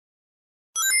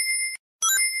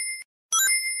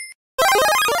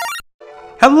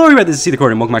Hello everybody, this is SeetherCord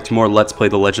and welcome back to more Let's Play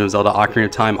The Legend of Zelda Ocarina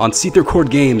of Time on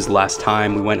SeetherCordGames. Last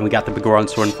time we went and we got the Goron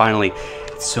sword and finally,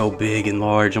 it's so big and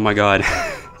large, oh my god.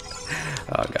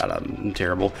 Oh god, I'm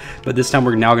terrible. But this time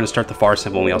we're now going to start the Far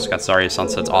Symbol and we also got Zarya Sun,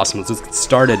 so it's awesome. Let's get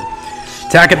started.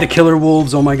 Attack at the killer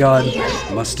wolves, oh my god.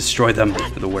 Must destroy them,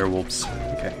 the werewolves.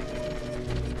 Okay.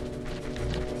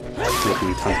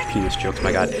 Making tons of penis jokes,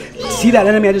 my god. See that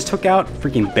enemy I just took out?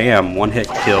 Freaking bam, one hit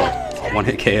kill. One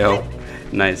hit KO.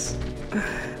 Nice.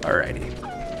 Alrighty.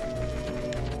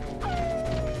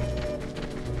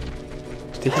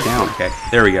 Just take it down. Okay,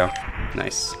 there we go.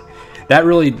 Nice. That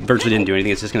really virtually didn't do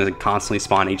anything. It's just going to constantly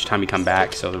spawn each time you come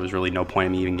back, so there was really no point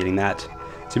in me even getting that,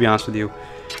 to be honest with you.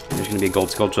 There's going to be a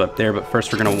gold sculpture up there, but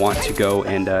first we're going to want to go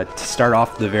and to start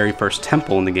off the very first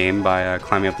temple in the game by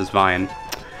climbing up this vine.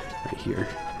 Right here.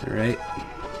 Alright.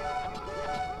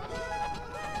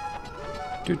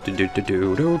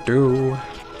 Do-do-do-do-do-do-do.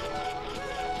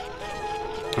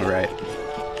 Alright.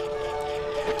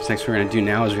 So next what we're going to do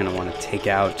now is we're going to want to take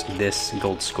out this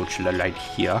gold sculpture right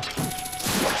here.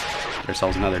 Get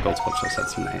ourselves another gold sculpture, so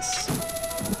that's nice.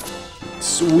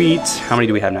 Sweet! How many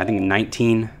do we have now? I think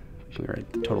 19. We're at a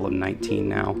total of 19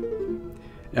 now.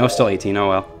 No, still 18. Oh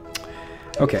well.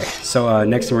 Okay, so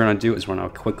next thing we're going to do is we're going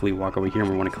to quickly walk over here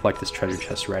and we want to collect this treasure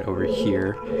chest right over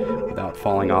here without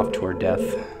falling off to our death.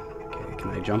 Okay,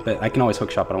 can I jump it? I can always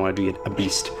hookshot, but I want to be a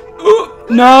beast.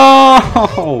 No!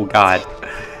 Oh, God.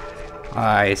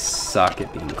 I suck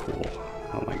at being cool.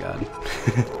 Oh, my God.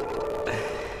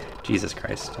 Jesus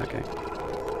Christ. Okay.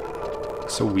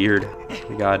 So weird. Oh,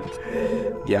 my God.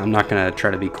 Yeah, I'm not going to try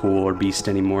to be cool or beast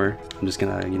anymore. I'm just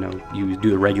going to, you know, do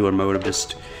the regular mode of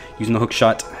just using the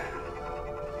hookshot.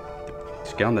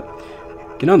 Just get on the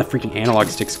freaking analog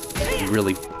sticks.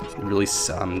 Really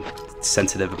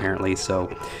sensitive, apparently,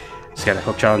 so... Just got a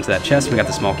hook shot onto that chest, and we got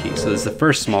the small key. So this is the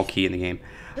first small key in the game.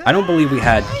 I don't believe we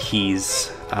had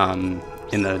keys in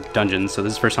the dungeons, so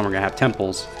this is the first time we're going to have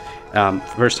temples.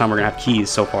 First time we're going to have keys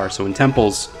so far. So in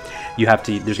temples, you have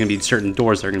to, there's going to be certain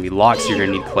doors that are going to be locked, so you're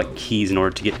going to need to collect keys in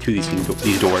order to get through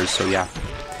these doors. So yeah,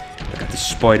 I got this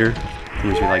spider.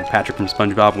 Reminds me like Patrick from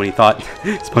SpongeBob when he thought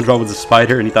SpongeBob was a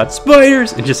spider, and he thought,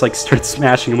 spiders! And just like started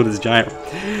smashing him with his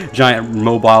giant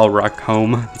mobile rock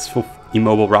home. It's full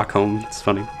immobile rock home. It's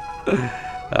funny.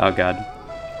 Oh god.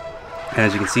 And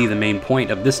as you can see, the main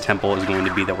point of this temple is going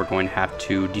to be that we're going to have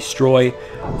to destroy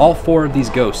all 4 of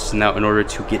these ghosts now in order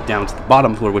to get down to the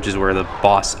bottom floor, which is where the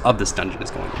boss of this dungeon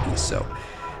is going to be. So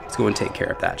let's go and take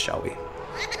care of that, shall we?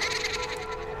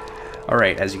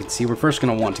 Alright, as you can see, we're first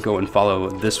going to want to go and follow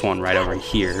this one right over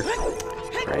here.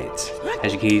 Right.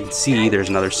 As you can see, there's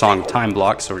another Song of Time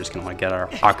block, so we're just going to want to get our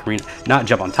Ocarina. Not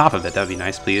jump on top of it, that would be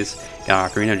nice, please. Get our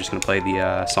Ocarina, we're just going to play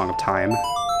the Song of Time.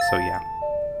 So yeah.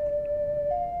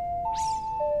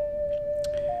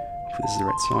 Hopefully this is the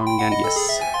right song again.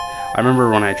 Yes. I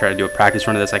remember when I tried to do a practice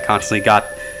run of this, I constantly got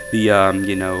the,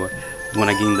 you know, when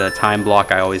I gained the time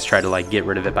block, I always try to like get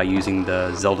rid of it by using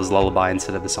the Zelda's Lullaby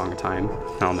instead of the Song of Time.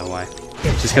 I don't know why.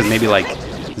 Just because maybe like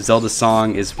Zelda's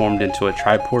song is formed into a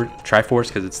Triforce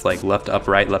because it's like left up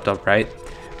right,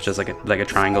 which is like a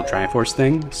triangle Triforce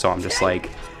thing. So I'm just like,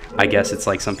 I guess it's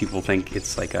like some people think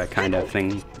it's like a kind of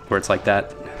thing where it's like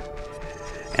that.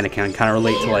 And it can kind of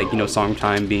relate to like, you know, Song of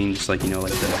Time being just like, you know,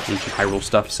 like the ancient Hyrule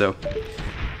stuff. So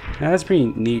yeah, that's pretty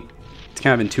neat. It's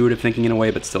kind of intuitive thinking in a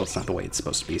way, but still it's not the way it's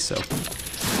supposed to be. So yeah.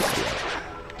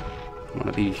 I want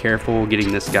to be careful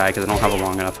getting this guy because I don't have a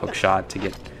long enough hook shot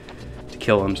to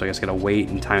kill him. So I guess I gotta wait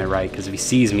and time it right because if he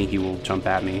sees me, he will jump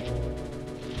at me.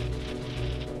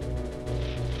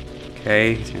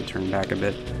 Okay, he's gonna turn back a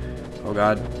bit. Oh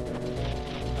god.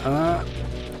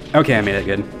 Okay, I made it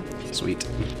good. Sweet.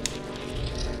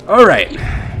 Alright.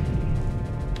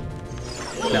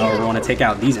 Now we want to take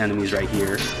out these enemies right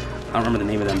here. I don't remember the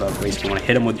name of them, but basically you want to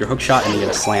hit them with your hook shot and you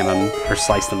gotta slam them or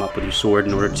slice them up with your sword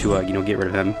in order to, you know, get rid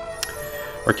of him.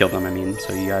 Or kill them, I mean.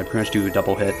 So you gotta pretty much do a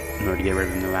double hit in order to get rid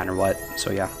of him no matter what.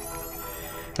 So yeah.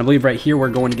 I believe right here we're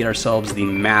going to get ourselves the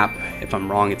map. If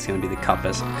I'm wrong, it's going to be the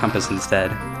compass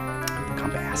instead.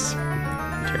 Compass.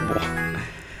 Terrible.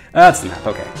 That's the map.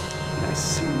 Okay.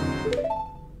 Nice.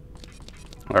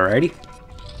 Alrighty.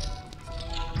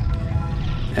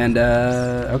 And,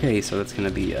 okay, so that's going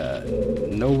to be,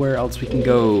 nowhere else we can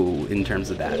go in terms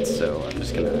of that. So I'm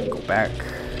just going to go back.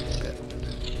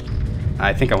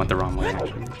 I think I went the wrong way,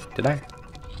 actually. Did I?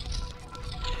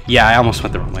 Yeah, I almost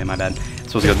went the wrong way, my bad. I'm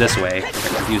supposed to go this way. I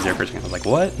got confused there for a second. I was like,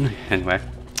 what? Anyway.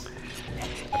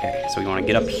 Okay, so we want to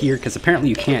get up here, because apparently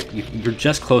you can't, you're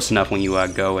just close enough when you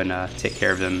go and take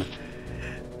care of them.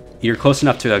 You're close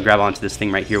enough to grab onto this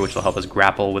thing right here, which will help us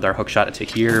grapple with our hookshot to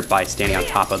here by standing on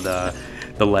top of the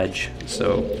the ledge,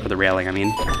 so, or the railing, I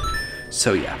mean.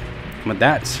 So yeah, and with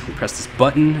that, we press this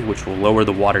button, which will lower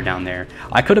the water down there.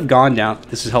 I could have gone down,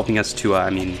 this is helping us to,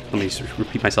 let me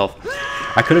repeat myself.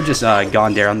 I could have just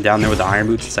gone down there with the iron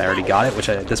boots since I already got it, which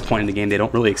at this point in the game, they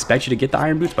don't really expect you to get the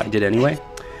iron boots, but I did anyway.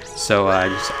 So I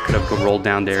just could have rolled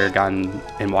down there, gotten,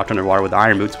 and walked underwater with the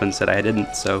iron boots, but instead I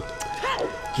didn't, so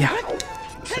yeah.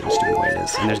 So just doing the way it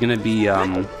is. And there's going to be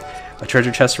a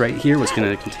treasure chest right here, which is going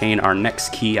to contain our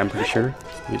next key, I'm pretty sure.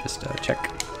 Let me just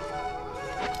check.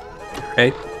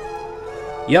 Alright.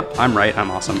 Yep, I'm right,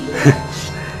 I'm awesome.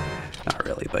 Not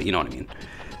really, but you know what I mean.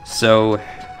 So,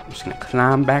 I'm just going to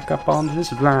climb back up onto this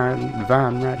vine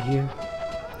right here.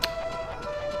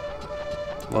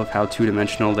 Love how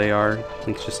two-dimensional they are.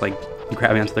 It's just like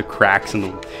grabbing onto the cracks in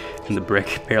the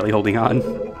brick, barely holding on.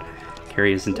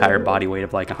 Carry his entire body weight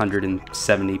of like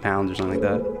 170 pounds or something like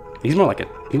that. He's more like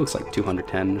he looks like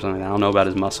 210 or something like that. I don't know about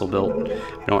his muscle build.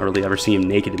 I don't really ever see him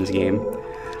naked in this game.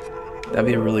 That'd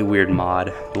be a really weird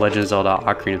mod. The Legend of Zelda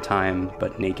Ocarina of Time,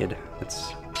 but naked.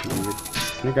 That's weird.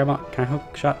 Can I grab on? Can I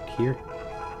hook shot here?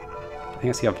 I think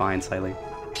I see a vine slightly.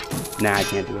 Nah, I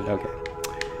can't do it. Okay.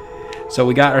 So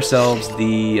we got ourselves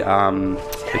the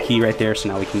key right there, so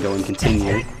now we can go and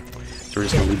continue. So we're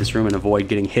just gonna leave this room and avoid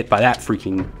getting hit by that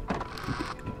freaking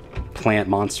plant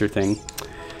monster thing.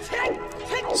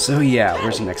 So yeah,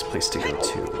 where's the next place to go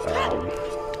to?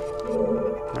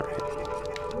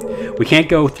 Alright. We can't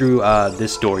go through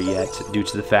this door yet due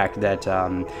to the fact that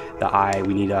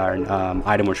we need our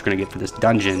item which we're gonna get for this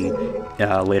dungeon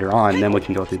later on, and then we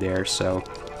can go through there, so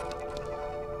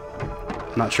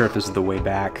I'm not sure if this is the way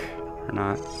back or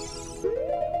not.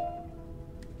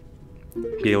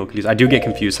 Get a little confused. I do get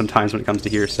confused sometimes when it comes to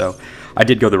here, so I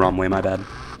did go the wrong way, my bad.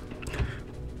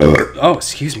 Oh,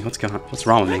 excuse me, what's going on? What's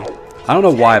wrong with me? I don't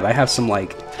know why, but I have some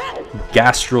like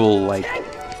gastral like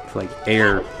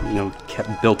air, you know,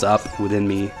 kept built up within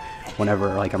me whenever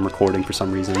like I'm recording for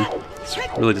some reason. It's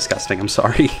really disgusting, I'm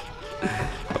sorry.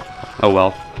 Oh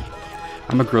well.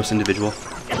 I'm a gross individual.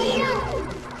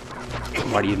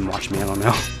 Why do you even watch me? I don't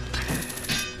know.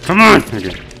 Come on!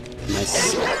 Okay.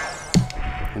 Nice.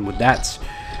 And with that,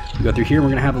 we go through here. We're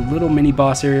gonna have a little mini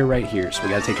boss area right here. So we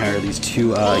gotta take care of these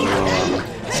two,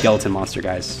 skeleton monster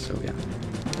guys. So yeah,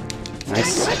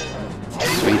 nice,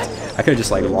 sweet. I could have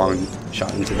just like long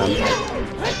shot into them.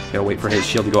 Gotta wait for his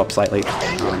shield to go up slightly.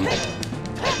 Come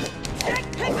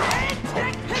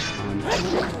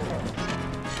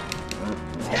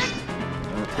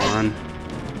on.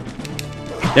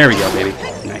 There we go, baby.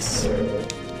 Nice.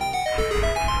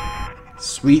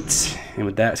 Sweet. And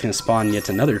with that, it's going to spawn yet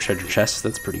another treasure chest.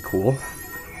 That's pretty cool.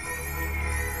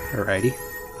 Alrighty.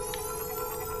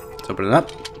 Let's open it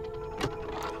up.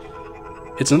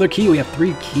 It's another key. We have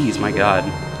 3 keys. My god.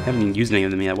 I haven't even used any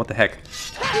of them yet. What the heck?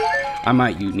 I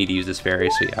might need to use this fairy,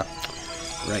 so yeah.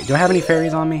 Right. Do I have any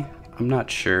fairies on me? I'm not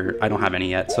sure. I don't have any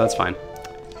yet, so that's fine.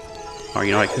 Or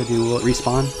you know what I could do? Will it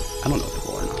respawn? I don't know if it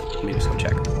will or not. Let me just go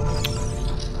check.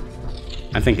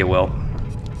 I think it will.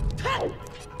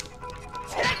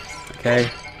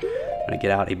 Okay, I'm gonna get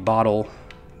out a bottle.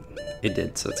 It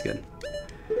did, so that's good.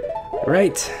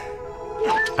 Right.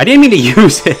 I didn't mean to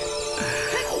use it.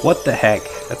 What the heck?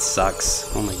 That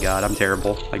sucks. Oh my god, I'm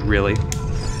terrible. Like, really?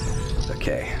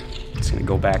 Okay, just gonna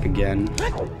go back again.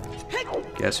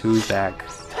 Guess who's back?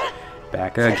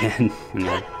 Back again.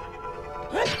 No.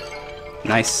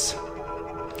 Nice.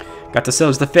 Got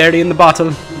ourselves the fairy in the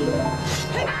bottle.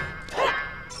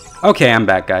 Okay, I'm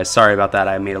back, guys. Sorry about that.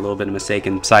 I made a little bit of a mistake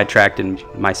and sidetracked in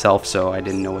myself, so I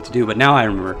didn't know what to do. But now I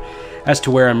remember as to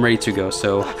where I'm ready to go.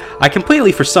 So I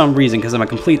completely, for some reason, because I'm a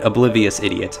complete oblivious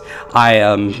idiot,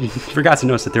 I forgot to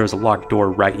notice that there was a locked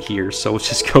door right here. So let's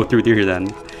just go through here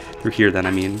then. I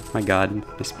mean. My god,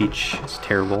 my speech is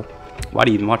terrible. Why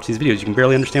do you even watch these videos? You can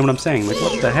barely understand what I'm saying. Like,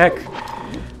 what the heck?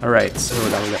 Alright, so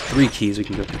now we got 3 keys. We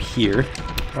can go through here.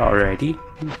 Alrighty.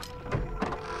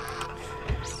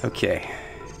 Okay.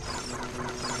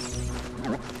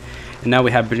 And now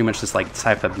we have pretty much this like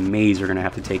type of maze we're gonna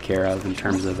have to take care of in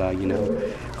terms of you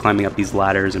know, climbing up these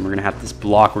ladders, and we're gonna have this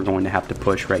block we're going to have to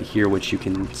push right here, which you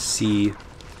can see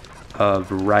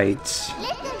of right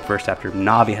first after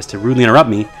Navi has to rudely interrupt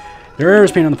me. There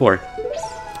is paint on the floor.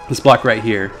 This block right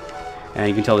here, and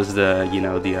you can tell this is the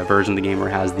the version of the game where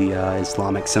it has the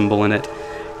Islamic symbol in it.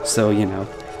 So you know,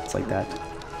 it's like that.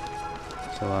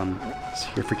 So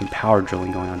your freaking power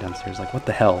drilling going on downstairs. Like, what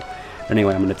the hell?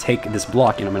 Anyway, I'm going to take this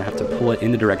block and I'm going to have to pull it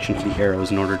in the direction of the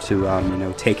arrows in order to, you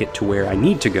know, take it to where I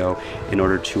need to go in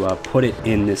order to put it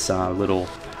in this little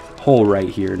hole right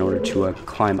here in order to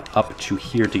climb up to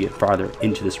here to get farther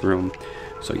into this room.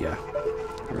 So yeah,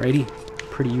 alrighty,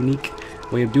 pretty unique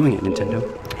way of doing it, Nintendo.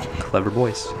 Clever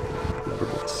boys. Clever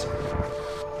boys.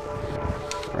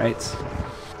 Alright.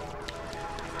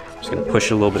 Just gonna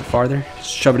push it a little bit farther.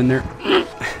 Just shove it in there.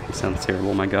 It sounds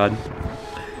terrible, my god.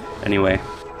 Anyway.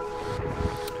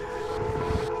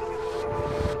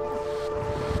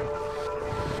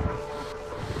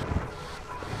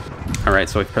 Alright,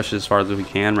 so we've pushed it as far as we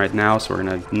can right now. So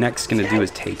we're next gonna do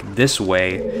is take this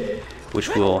way, which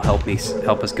will help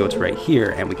us go to right here,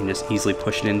 and we can just easily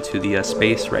push it into the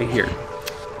space right here.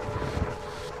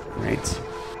 Right.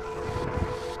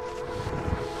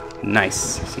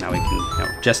 Nice. So now we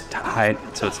can just hide.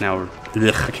 So it's now,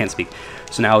 I can't speak.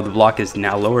 So now the block is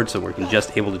now lowered, so we're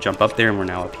just able to jump up there, and we're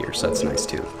now up here. So that's nice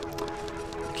too.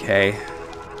 Okay.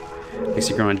 Next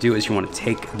thing you're going to do is you want to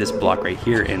take this block right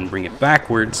here and bring it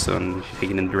backwards, so I'm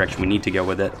taking it in the direction we need to go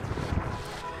with it.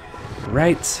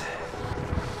 Right.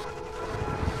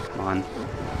 Come on.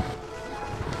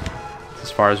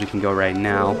 As far as we can go right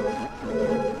now.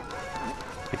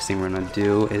 Next thing we're going to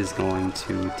do is going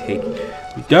to take...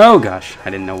 Oh gosh, I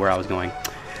didn't know where I was going.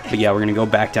 But yeah, we're going to go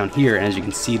back down here, and as you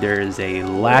can see, there is a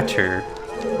ladder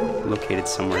located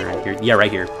somewhere right here. Yeah,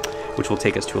 right here. Which will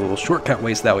take us to a little shortcut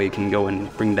way, so that way you can go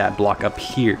and bring that block up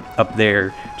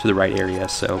there to the right area,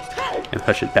 so, and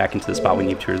push it back into the spot we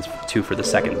need to for the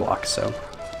second block. So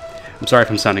I'm sorry if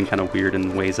I'm sounding kind of weird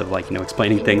in ways of, like, you know,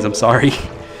 explaining things. I'm sorry.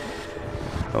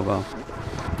 Oh well.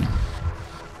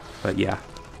 But yeah,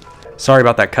 sorry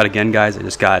about that cut again, guys. I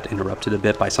just got interrupted a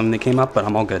bit by something that came up, but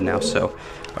I'm all good now. So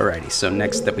alrighty, so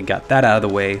next that we got that out of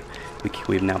the way,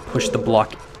 we've now pushed the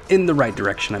block in the right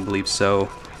direction, I believe. So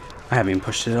I haven't even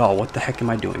pushed it at all. What the heck am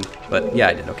I doing? But yeah,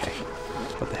 I did. Okay.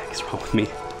 What the heck is wrong with me?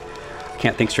 I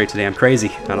can't think straight today. I'm crazy.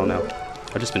 I don't know.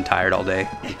 I've just been tired all day,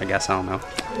 I guess. I don't know.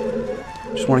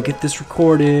 Just want to get this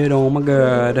recorded. Oh my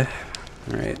god.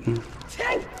 Alright. Am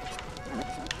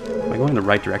I going in the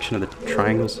right direction of the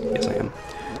triangles? Yes, I am.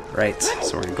 Right.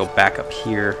 So we're going to go back up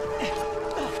here.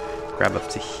 Grab up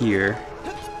to here.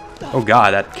 Oh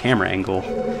god, that camera angle.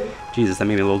 Jesus, that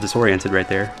made me a little disoriented right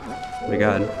there. Oh my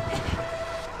god.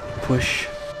 Push,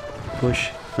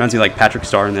 push. Reminds me like Patrick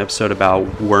Star in the episode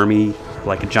about Wormy,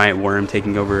 like a giant worm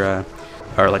taking over,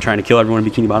 or like trying to kill everyone in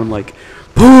Bikini Bottom, like,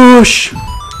 push!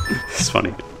 It's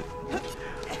funny.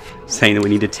 Saying that we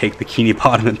need to take Bikini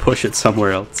Bottom and push it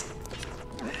somewhere else.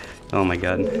 Oh my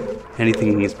god.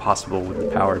 Anything is possible with the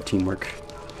power of teamwork.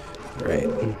 Alright.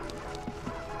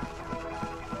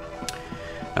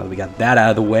 Now that we got that out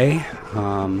of the way,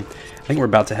 I think we're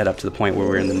about to head up to the point where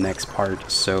we're in the next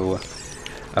part, so...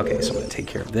 Okay, so I'm going to take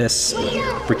care of this.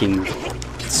 Freaking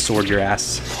sword your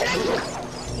ass.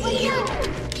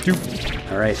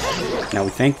 Alright, now we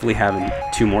thankfully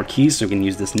have 2 more keys, so we can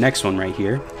use this next one right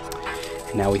here.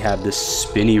 And now we have this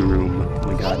spinny room.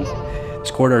 Oh my god.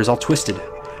 This corridor is all twisted.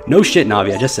 No shit,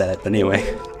 Navi, I just said it. But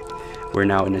anyway, we're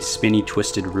now in a spinny,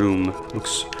 twisted room.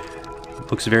 Looks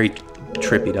very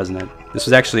trippy, doesn't it? This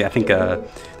was actually, I think,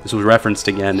 this was referenced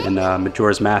again in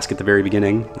Majora's Mask at the very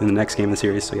beginning in the next game in the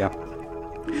series, so yeah.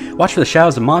 Watch for the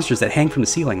shadows of monsters that hang from the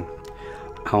ceiling.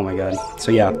 Oh my god.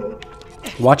 So yeah,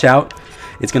 watch out.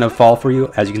 It's going to fall for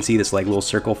you. As you can see, this like little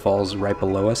circle falls right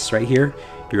below us right here.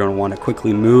 You're going to want to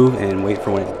quickly move and wait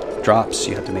for when it drops.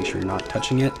 You have to make sure you're not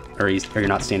touching it, or you're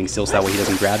not standing still, so that way he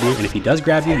doesn't grab you. And if he does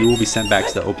grab you, you will be sent back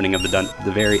to the opening of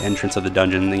the very entrance of the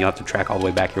dungeon, and then you'll have to track all the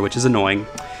way back here, which is annoying.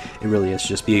 It really is.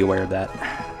 Just be aware of that.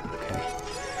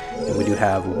 Okay. And we do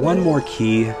have one more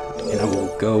key, and I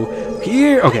will go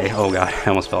here. Okay. Oh god, I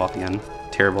almost fell off again.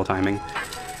 Terrible timing.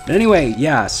 But anyway,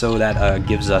 yeah, so that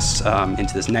gives us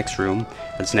into this next room,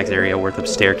 this next area worth of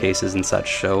staircases and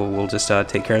such. So we'll just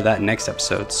take care of that next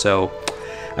episode. So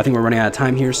I think we're running out of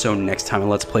time here. So next time on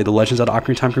Let's Play The Legends of Ocarina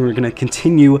of Time, we're going to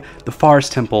continue the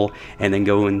Forest Temple and then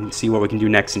go and see what we can do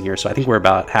next in here. So I think we're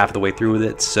about half the way through with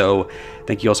it. So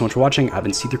thank you all so much for watching. I've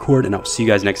been SeetherCord, and I'll see you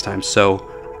guys next time. So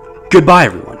goodbye,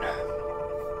 everyone.